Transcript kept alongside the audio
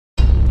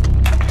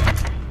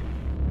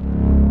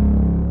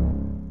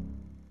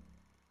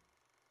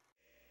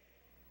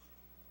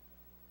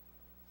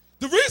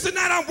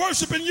that I'm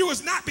worshiping you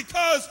is not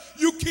because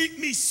you keep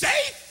me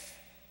safe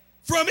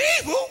from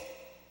evil.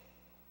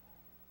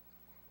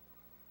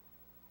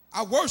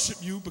 I worship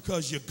you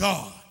because you're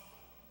God.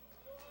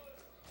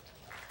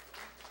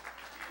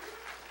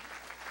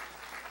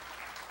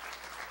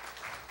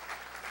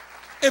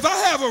 If I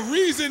have a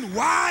reason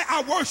why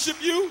I worship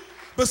you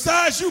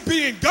besides you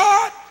being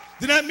God,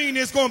 then that means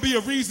there's going to be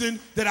a reason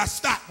that I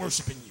stop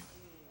worshiping you.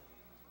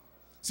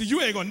 See,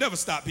 you ain't going to never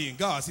stop being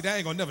God. See, that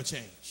ain't going to never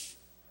change.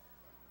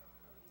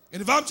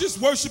 And if I'm just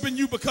worshiping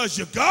you because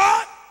you're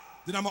God,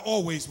 then I'm going to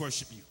always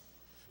worship you.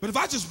 But if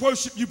I just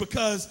worship you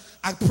because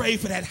I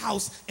prayed for that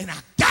house and I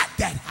got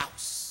that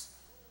house,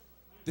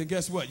 then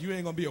guess what? You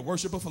ain't going to be a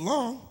worshiper for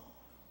long,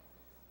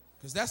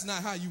 because that's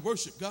not how you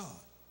worship God.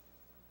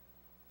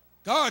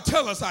 God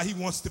tell us how he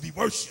wants to be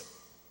worshiped.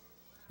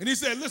 And he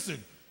said,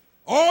 listen,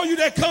 all you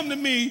that come to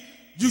me,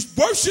 you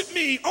worship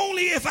me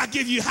only if I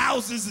give you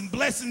houses and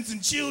blessings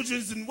and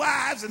children and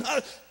wives and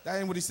husbands. That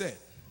ain't what he said.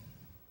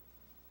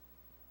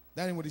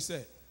 That ain't what he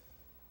said.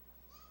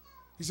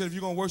 He said, if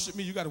you're going to worship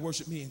me, you got to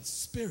worship me in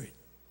spirit.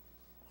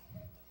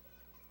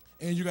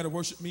 And you got to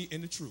worship me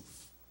in the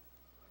truth.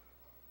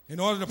 In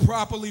order to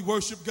properly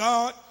worship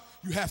God,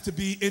 you have to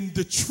be in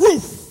the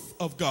truth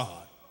of God.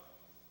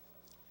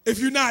 If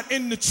you're not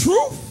in the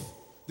truth,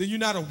 then you're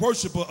not a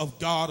worshiper of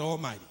God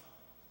Almighty.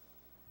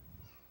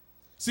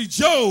 See,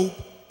 Job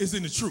is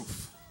in the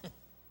truth.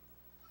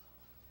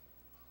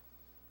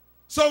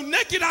 So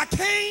naked I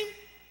came,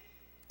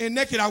 and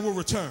naked I will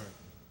return.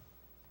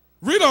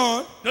 Read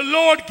on. The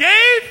Lord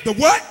gave. The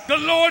what? The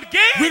Lord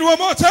gave. Read it one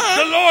more time.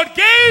 The Lord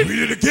gave.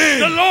 Read it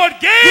again. The Lord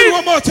gave. Read it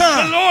one more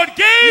time. The Lord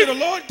gave. Yeah, the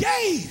Lord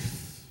gave.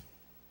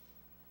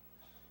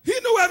 He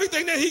knew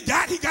everything that he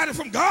got. He got it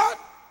from God.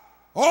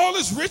 All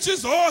his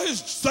riches, all his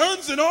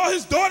sons and all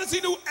his daughters, he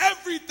knew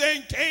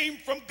everything came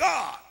from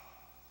God.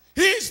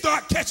 He didn't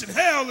start catching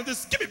hell and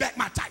just, give me back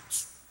my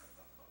tights.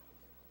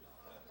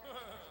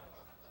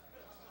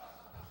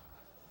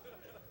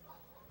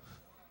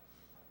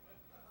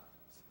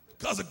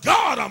 Because of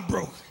God, I'm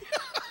broke.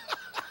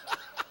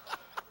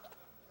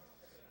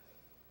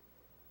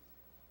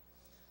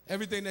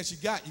 Everything that you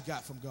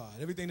got from God.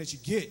 Everything that you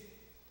get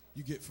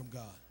from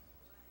God.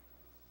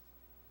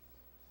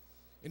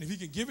 And if he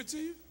can give it to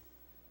you,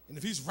 and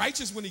if he's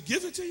righteous when he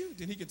gives it to you,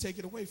 then he can take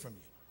it away from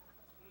you.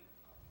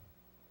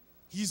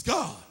 He's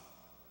God.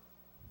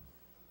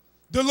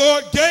 The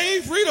Lord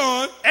gave, read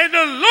on. And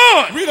the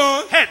Lord, read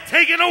on, had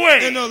taken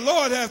away. And the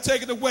Lord hath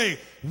taken away.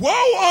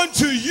 Woe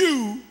unto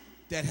you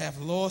that have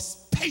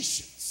lost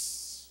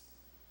patience.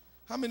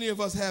 How many of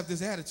us have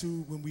this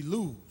attitude when we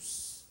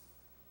lose?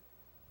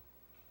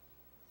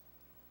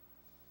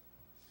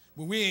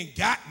 When we ain't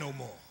got no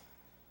more.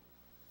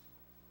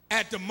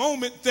 At the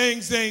moment,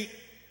 things ain't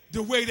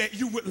the way that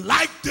you would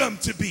like them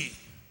to be.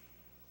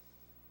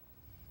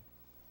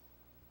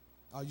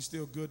 Are you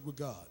still good with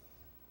God?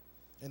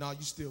 And are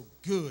you still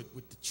good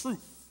with the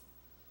truth?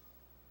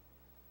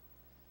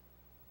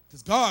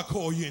 Because God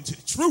called you into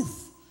the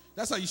truth.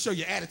 That's how you show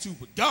your attitude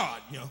with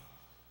God, you know.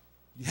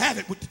 You have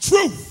it with the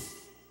truth.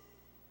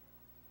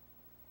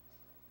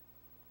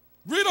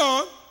 Read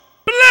on.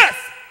 Blessed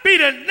be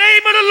the name of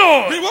the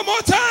Lord. Read one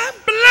more time.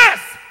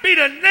 Blessed be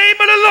the name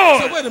of the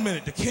Lord. So wait a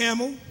minute. The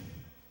camel,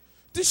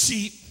 the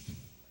sheep,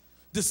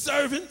 the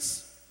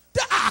servants,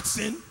 the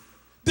oxen,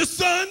 the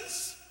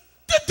sons,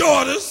 the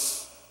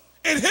daughters,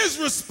 and his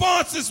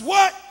response is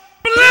what?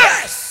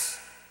 Blessed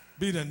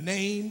be the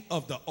name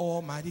of the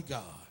Almighty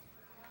God.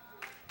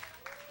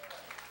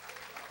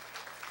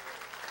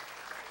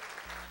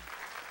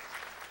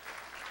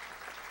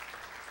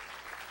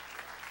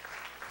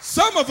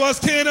 Some of us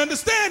can't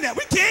understand that.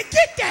 We can't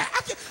get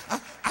that.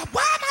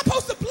 Why am I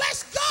supposed to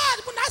bless God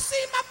when I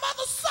see my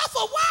mother suffer?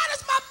 Why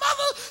does my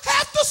mother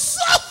have to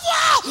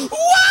suffer?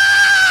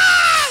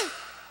 Why?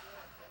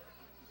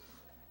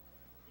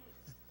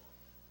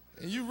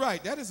 And you're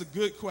right. That is a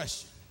good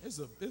question.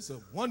 It's a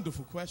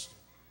wonderful question.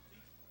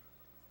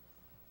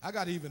 I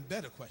got an even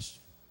better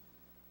question.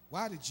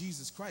 Why did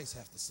Jesus Christ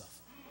have to suffer?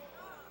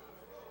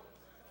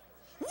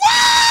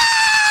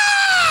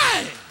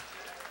 Why?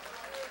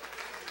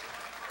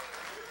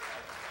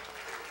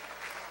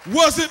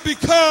 Was it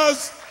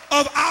because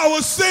of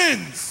our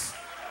sins?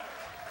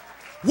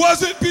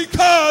 Was it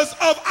because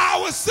of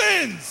our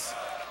sins?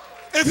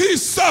 If he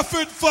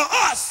suffered for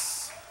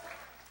us,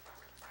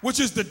 which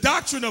is the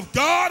doctrine of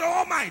God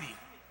Almighty,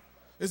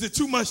 is it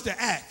too much to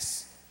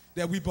ask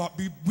that we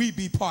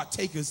be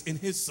partakers in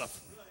his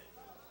suffering?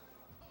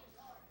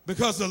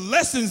 Because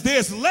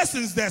there's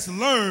lessons that's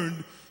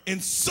learned in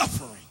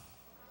suffering.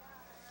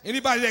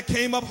 Anybody that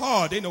came up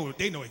hard, they know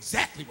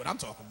exactly what I'm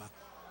talking about.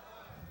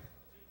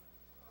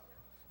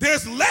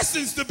 There's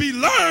lessons to be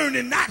learned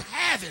in not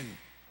having.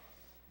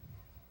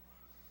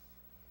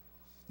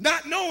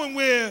 Not knowing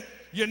where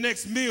your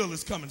next meal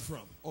is coming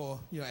from, or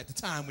at the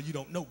time when you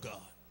don't know God.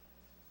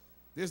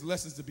 There's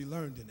lessons to be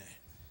learned in that.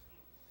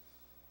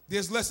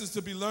 There's lessons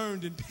to be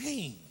learned in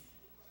pain.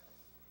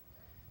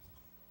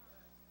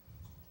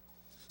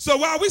 So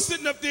while we're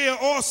sitting up there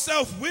all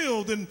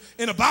self-willed and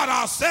about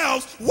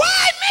ourselves,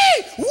 why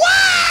me?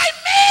 Why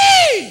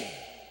me?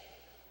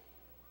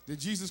 Did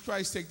Jesus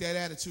Christ take that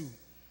attitude?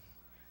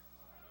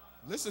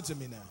 Listen to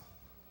me now.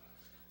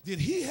 Did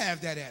he have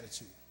that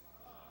attitude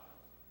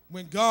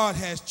when God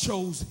has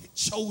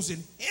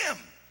chosen him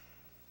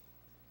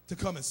to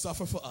come and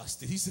suffer for us?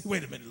 Did he say,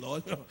 wait a minute,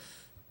 Lord,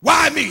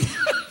 why me?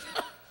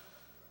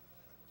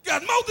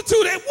 Got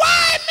multitude and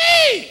why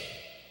me?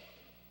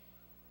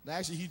 Now,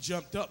 actually, he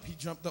jumped up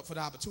for the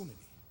opportunity.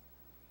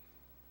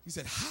 He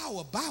said, how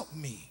about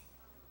me?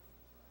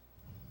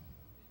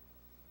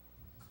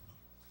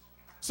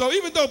 So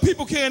even though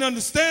people can't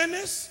understand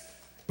this,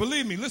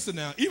 believe me, listen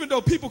now, even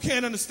though people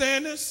can't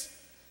understand this,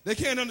 they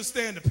can't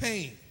understand the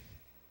pain.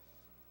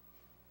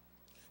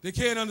 They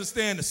can't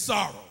understand the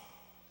sorrow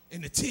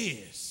and the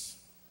tears.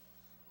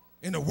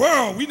 In the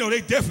world, we know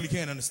they definitely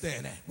can't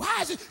understand that. Why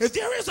is it, if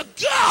there is a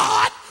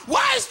God,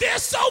 why is there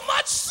so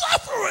much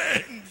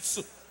suffering?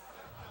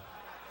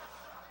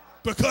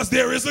 Because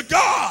there is a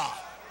God.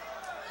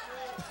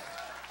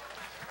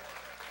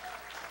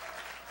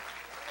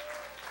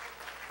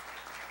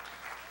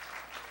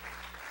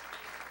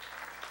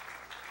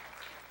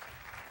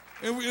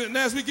 And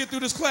as we get through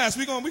this class,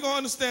 we're gonna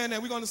understand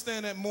that. We're gonna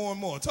understand that more and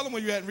more. Tell them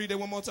where you're at and read that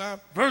one more time.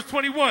 Verse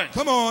 21.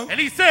 Come on. And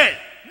he said,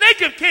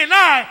 naked came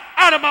I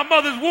out of my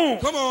mother's womb.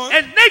 Come on.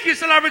 And naked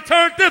shall I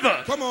return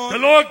thither. Come on. The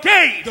Lord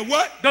gave. The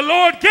what? The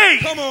Lord gave.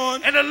 Come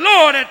on. And the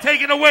Lord had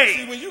taken away.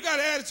 See, when you got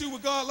an attitude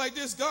with God like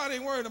this, God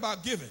ain't worried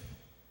about giving.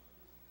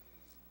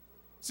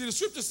 See, the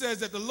scripture says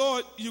that the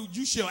Lord,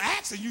 you shall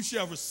ask and you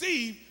shall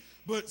receive,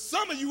 but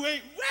some of you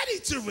ain't ready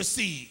to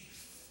receive.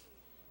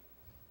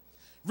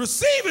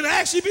 Receiving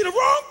actually be the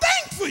wrong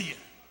thing for you.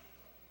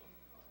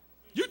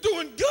 You're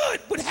doing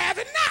good, but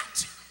having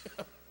not.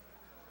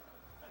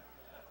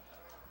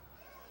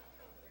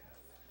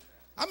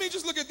 I mean,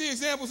 just look at the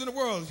examples in the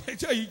world. They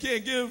tell you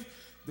can't give,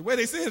 the way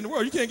they say it in the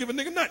world, you can't give a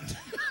nigga nothing.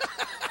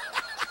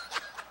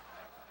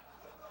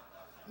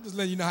 I'm just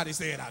letting you know how they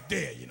say it out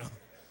there, you know.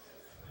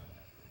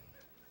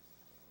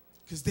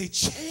 Because they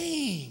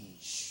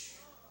change.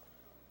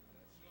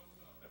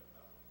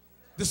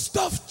 The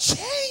stuff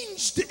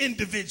changed the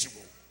individual.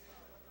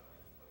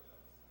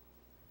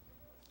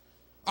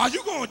 Are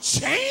you going to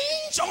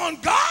change on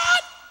God?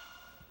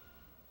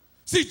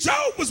 See,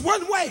 Job was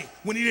one way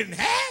when he didn't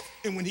have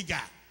and when he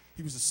got.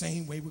 He was the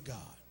same way with God.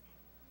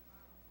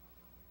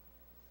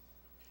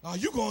 Are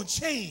you going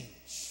to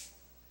change?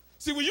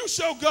 See, when you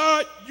show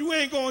God you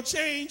ain't going to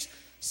change,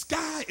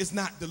 sky is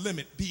not the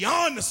limit.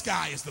 Beyond the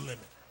sky is the limit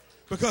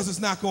because it's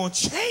not going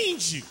to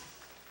change you.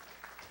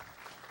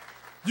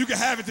 You can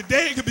have it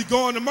today, it could be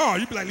gone tomorrow.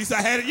 You be like, at least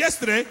I had it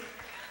yesterday.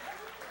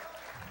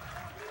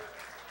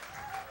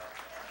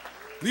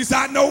 At least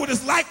I know what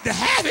it's like to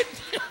have it.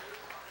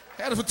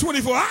 Had it for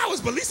 24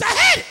 hours, but at least I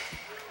had it.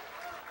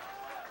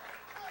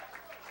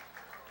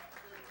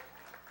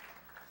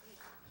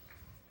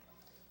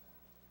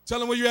 Tell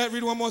them where you're at.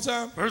 Read it one more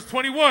time. Verse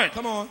 21.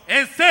 Come on.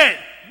 And said,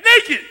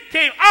 naked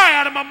came I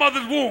out of my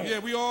mother's womb. Yeah,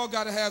 we all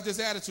got to have this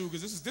attitude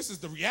because this is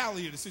the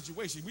reality of the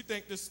situation. We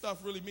think this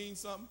stuff really means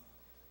something.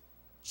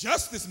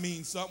 Justice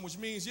means something, which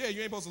means, yeah,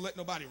 you ain't supposed to let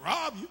nobody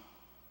rob you.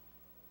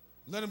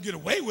 Let them get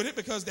away with it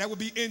because that would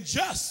be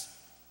unjust.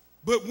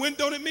 But when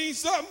don't it mean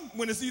something?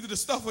 When it's either the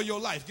stuff of your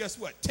life. Guess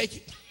what? Take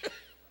it.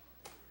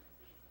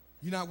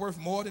 You're not worth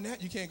more than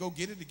that. You can't go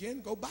get it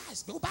again. Go buy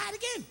it. Go buy it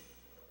again.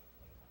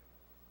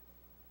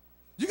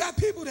 You got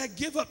people that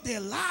give up their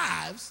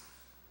lives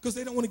because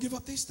they don't want to give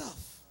up their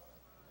stuff.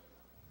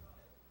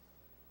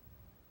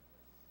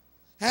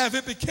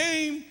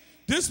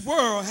 This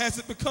world, has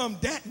it become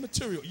that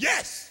material?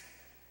 Yes.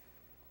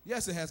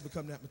 Yes, it has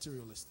become that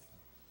materialistic.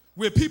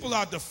 Where people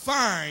are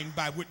defined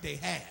by what they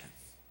have,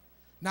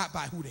 not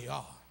by who they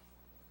are.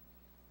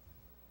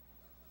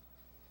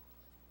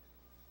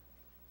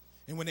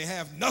 And when they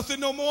have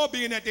nothing no more,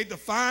 being that they're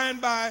defined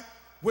by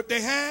what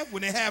they have,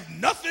 when they have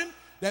nothing,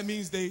 that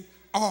means they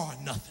are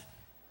nothing.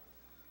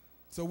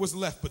 So what's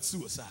left but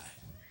suicide?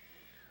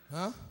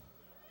 Huh?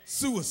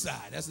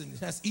 Suicide.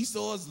 That's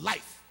Esau's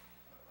life.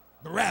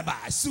 The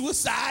rabbi,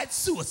 suicide.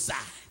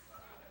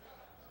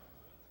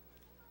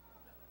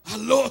 I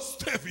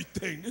lost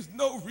everything. There's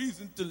no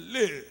reason to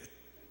live.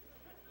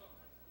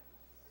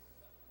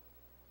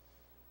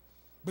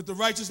 But the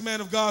righteous man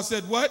of God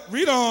said what?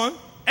 Read on.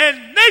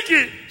 And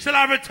naked shall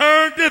I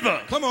return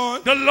thither. Come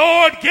on. The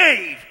Lord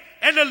gave,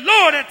 and the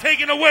Lord had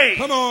taken away.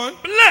 Come on.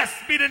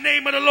 Blessed be the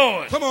name of the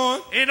Lord. Come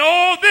on. In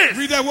all this.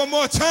 Read that one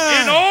more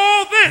time. In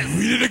all this.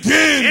 Read it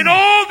again. In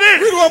all this.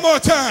 Read it one more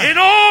time. In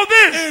all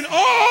this. In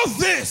all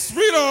this.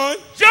 Read on.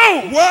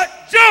 Job. What?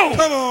 Job.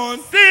 Come on.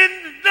 Sin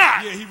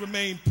not. Yeah, he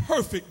remained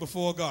perfect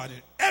before God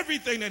in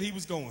everything that he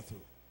was going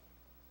through.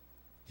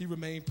 He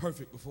remained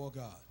perfect before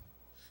God.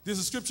 There's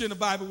a scripture in the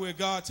Bible where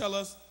God tells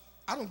us,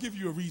 I don't give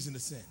you a reason to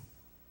sin.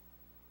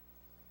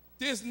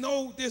 There's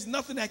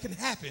nothing that can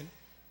happen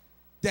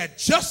that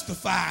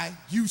justify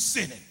you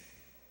sinning.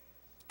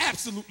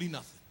 Absolutely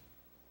nothing.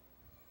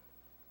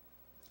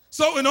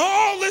 So in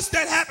all this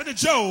that happened to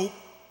Job,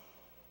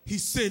 he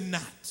sinned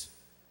not.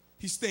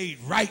 He stayed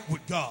right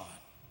with God.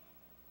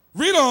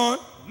 Read on.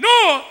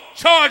 Nor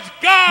charged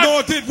God.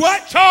 Nor did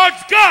what?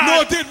 Charged God.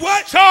 Nor did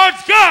what?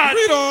 Charged God.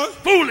 Read on.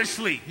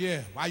 Foolishly.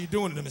 Yeah, why you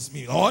doing this to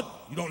me, Lord?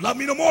 You don't love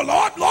me no more,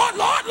 Lord?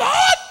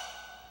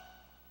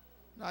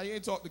 Nah, you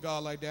ain't talk to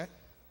God like that.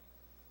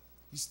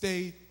 He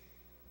stayed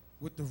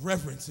with the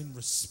reverence and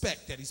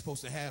respect that he's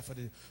supposed to have for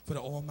the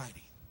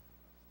Almighty.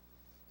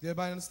 Does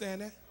everybody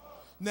understand that?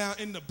 Now,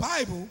 in the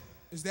Bible,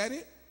 is that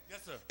it?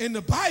 Yes, sir. In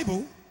the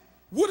Bible,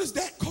 what is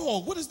that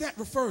called? What does that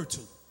refer to?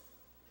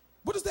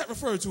 What does that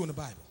refer to in the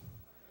Bible?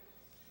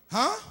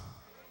 Huh?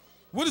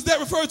 What does that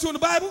refer to in the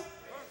Bible?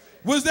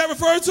 What does that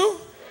refer to?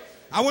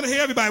 I want to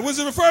hear everybody. What does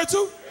it refer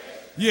to?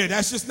 Yeah,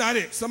 that's just not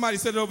it. Somebody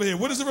said it over here.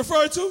 What does it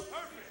refer to?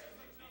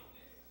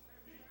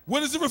 What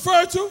does it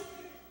refer to?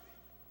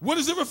 What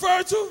does it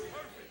refer to?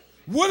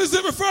 What does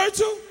it refer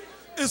to?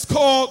 It's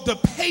called the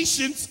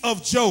patience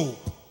of Job.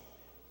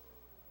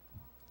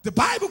 The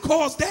Bible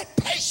calls that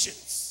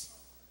patience.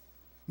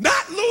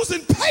 Not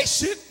losing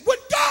patience with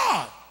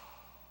God.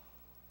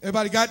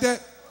 Everybody got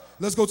that?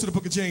 Let's go to the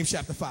book of James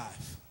chapter 5.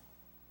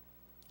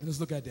 And let's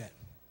look at that.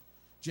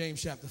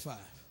 James chapter 5.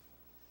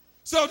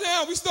 So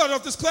now we started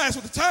off this class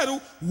with the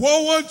title,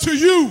 Woe unto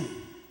you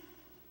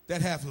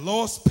that have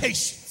lost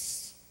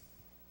patience.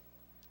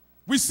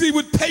 We see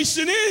what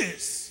patience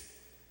is.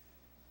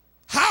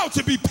 How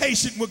to be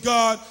patient with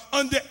God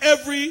under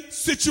every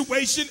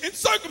situation and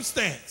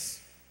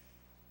circumstance.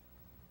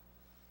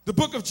 The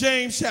book of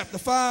James chapter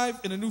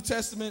 5 in the New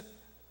Testament.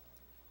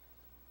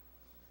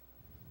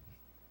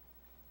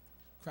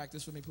 Crack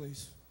this for me,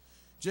 please.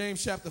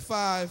 James chapter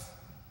 5,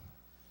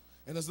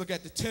 and let's look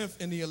at the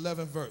 10th and the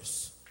 11th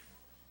verse.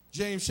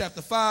 James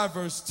chapter 5,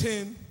 verse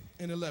 10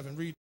 and 11.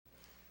 Read.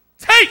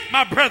 Take,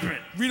 my brethren.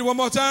 Read it one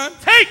more time.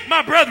 Take,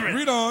 my brethren.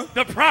 Read on.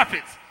 The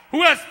prophets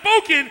who have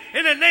spoken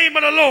in the name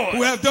of the Lord.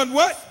 Who have done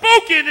what?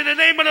 Spoken in the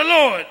name of the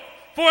Lord.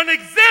 For an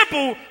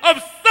example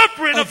of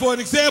suffering. For an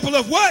example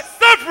of what?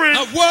 Suffering.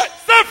 Of what?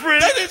 Suffering.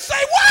 They didn't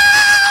say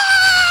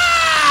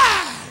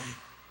why.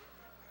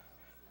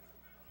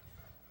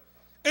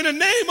 In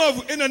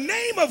the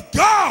name of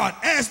God,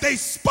 as they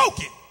spoke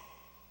it,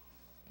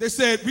 they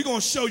said, we're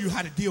going to show you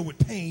how to deal with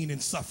pain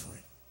and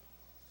suffering.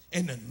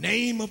 In the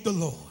name of the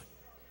Lord.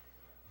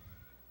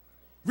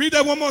 Read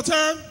that one more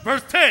time.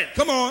 Verse 10.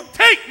 Come on.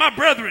 Take, my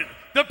brethren,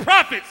 the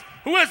prophets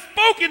who have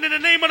spoken in the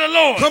name of the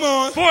Lord. Come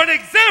on. For an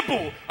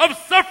example of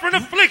suffering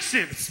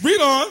afflictions. Read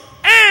on.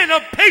 And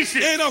of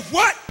patience. And of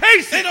what?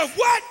 Patience. And of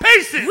what?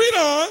 Patience. Read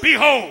on.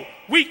 Behold,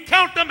 we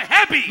count them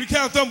happy. We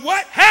count them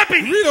what?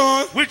 Happy. Read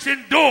on. Which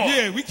endure.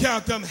 Yeah, we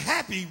count them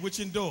happy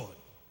which endured.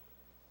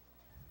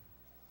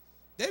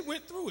 They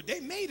went through it. They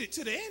made it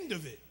to the end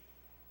of it.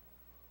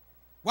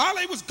 While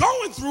they was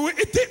going through it,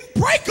 it didn't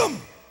break them.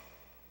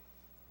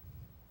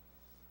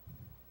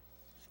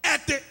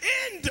 At the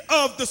end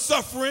of the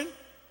suffering,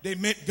 they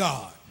met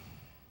God.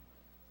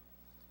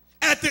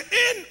 At the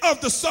end of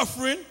the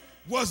suffering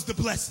was the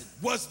blessing,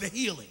 was the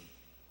healing,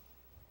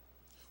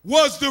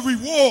 was the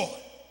reward.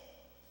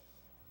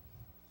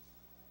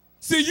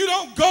 See, you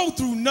don't go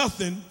through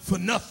nothing for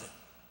nothing.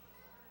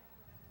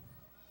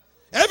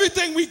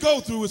 Everything we go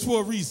through is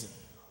for a reason.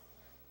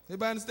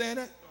 Everybody understand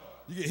that?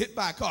 You get hit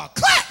by a car,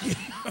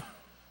 clap!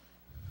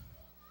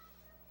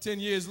 10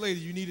 years later,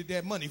 you needed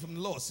that money from the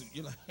lawsuit.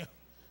 You're like,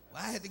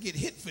 well, I had to get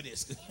hit for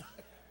this.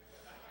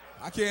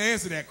 I can't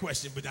answer that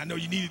question, but I know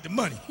you needed the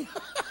money.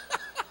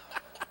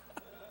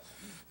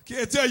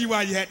 Can't tell you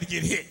why you had to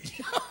get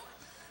hit.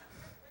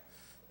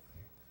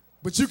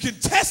 But you can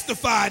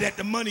testify that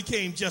the money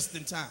came just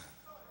in time.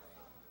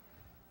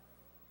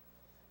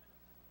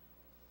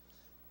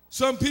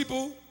 Some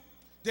people,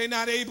 they're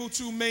not able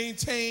to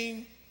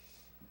maintain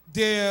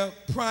their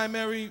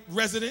primary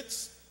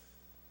residence,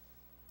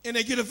 and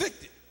they get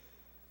evicted.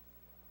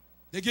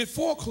 They get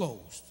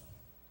foreclosed.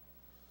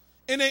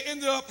 And they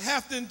end up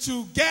having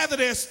to gather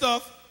their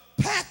stuff,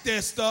 pack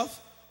their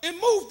stuff, and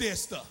move their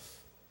stuff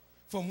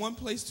from one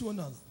place to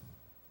another.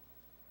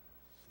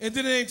 And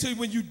then it ain't until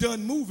when you're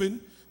done moving,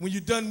 when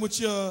you're done with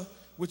your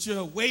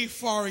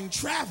wayfaring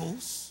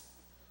travels,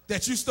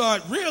 that you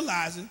start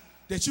realizing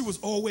that you was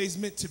always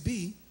meant to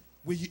be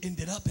where you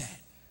ended up at.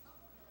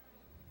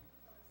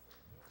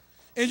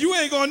 And you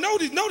ain't gonna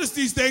notice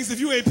these things if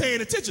you ain't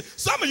paying attention.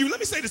 Some of you, let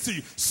me say this to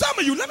you.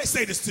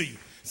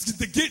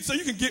 So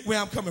you can get where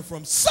I'm coming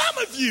from. Some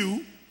of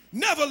you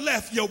never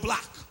left your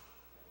block.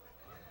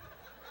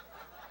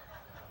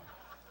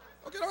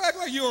 Okay, don't act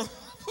like you're,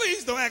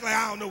 please don't act like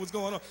I don't know what's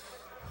going on.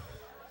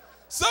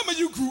 Some of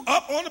you grew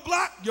up on the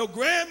block. Your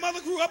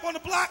grandmother grew up on the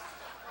block.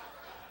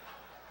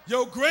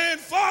 Your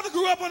grandfather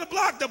grew up on the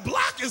block. The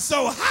block is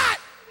so hot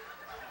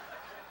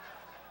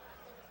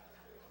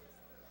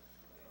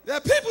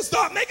that people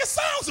start making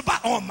songs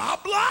about on my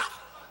block.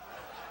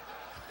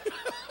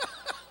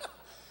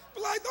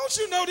 But like, don't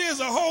you know there's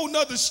a whole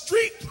nother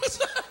street?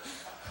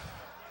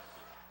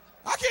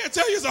 I can't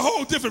tell you there's a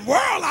whole different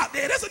world out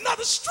there. There's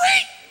another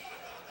street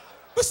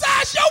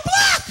besides your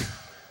block.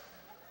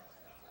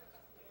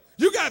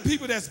 You got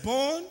people that's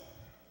born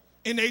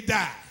and they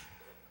die.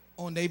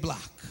 on their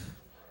block.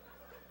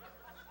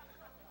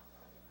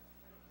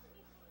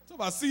 So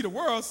if I see the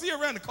world, see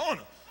around the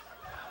corner.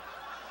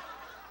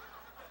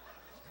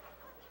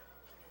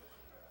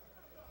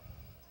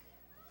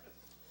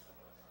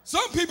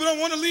 Some people don't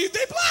want to leave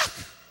their block.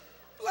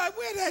 Like,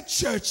 where that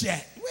church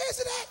at? Where's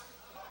it at?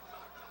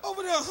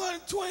 Over there,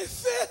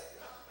 125th.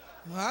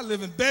 Well, I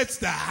live in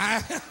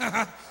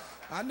Bed-Stuy.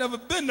 I never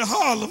been to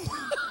Harlem.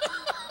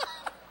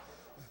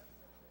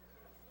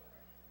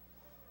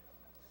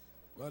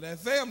 Well, that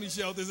family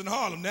shelter's in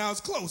Harlem. Now it's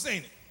close,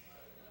 ain't it?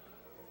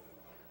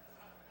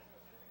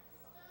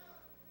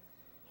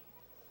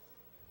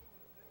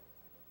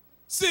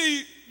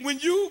 See, when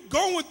you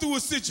going through a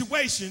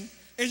situation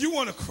and you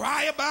want to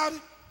cry about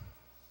it,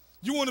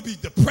 you want to be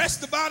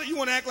depressed about it, you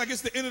want to act like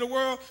it's the end of the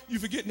world, you're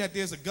forgetting that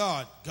there's a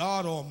God,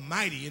 God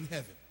Almighty in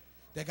heaven,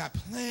 that got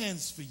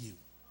plans for you.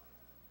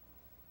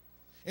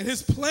 And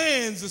his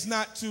plans is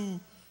not to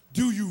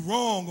do you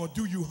wrong or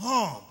do you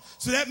harm.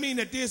 So that means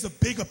that there's a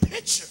bigger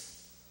picture.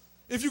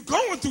 If you're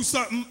going through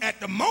something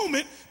at the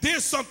moment,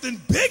 there's something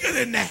bigger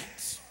than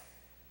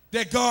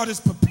that God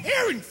is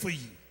preparing for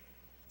you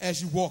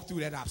as you walk through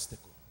that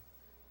obstacle.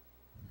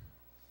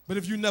 But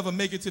if you never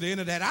make it to the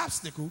end of that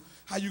obstacle,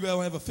 how you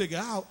gonna ever figure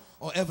out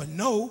or ever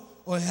know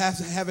or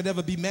have it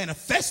ever be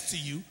manifest to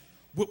you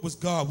what was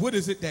God? What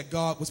is it that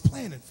God was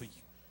planning for you?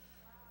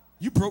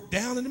 You broke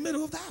down in the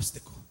middle of the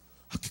obstacle.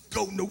 I could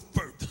go no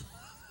further.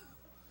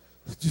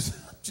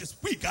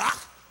 just weak, huh?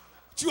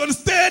 Do you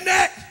understand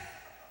that?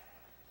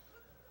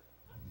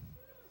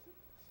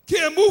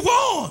 Can't move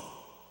on.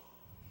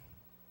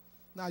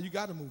 Now you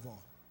got to move on.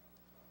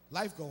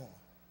 Life go on.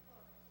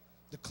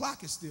 The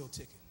clock is still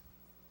ticking.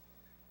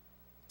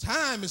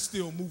 Time is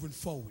still moving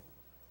forward.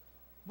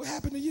 What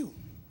happened to you?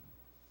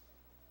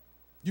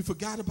 You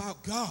forgot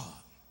about God.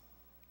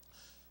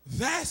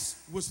 That's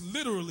what's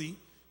literally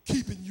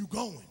keeping you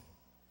going.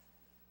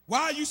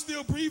 Why are you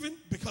still breathing?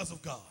 Because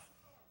of God.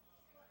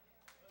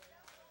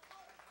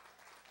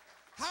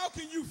 How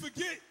can you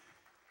forget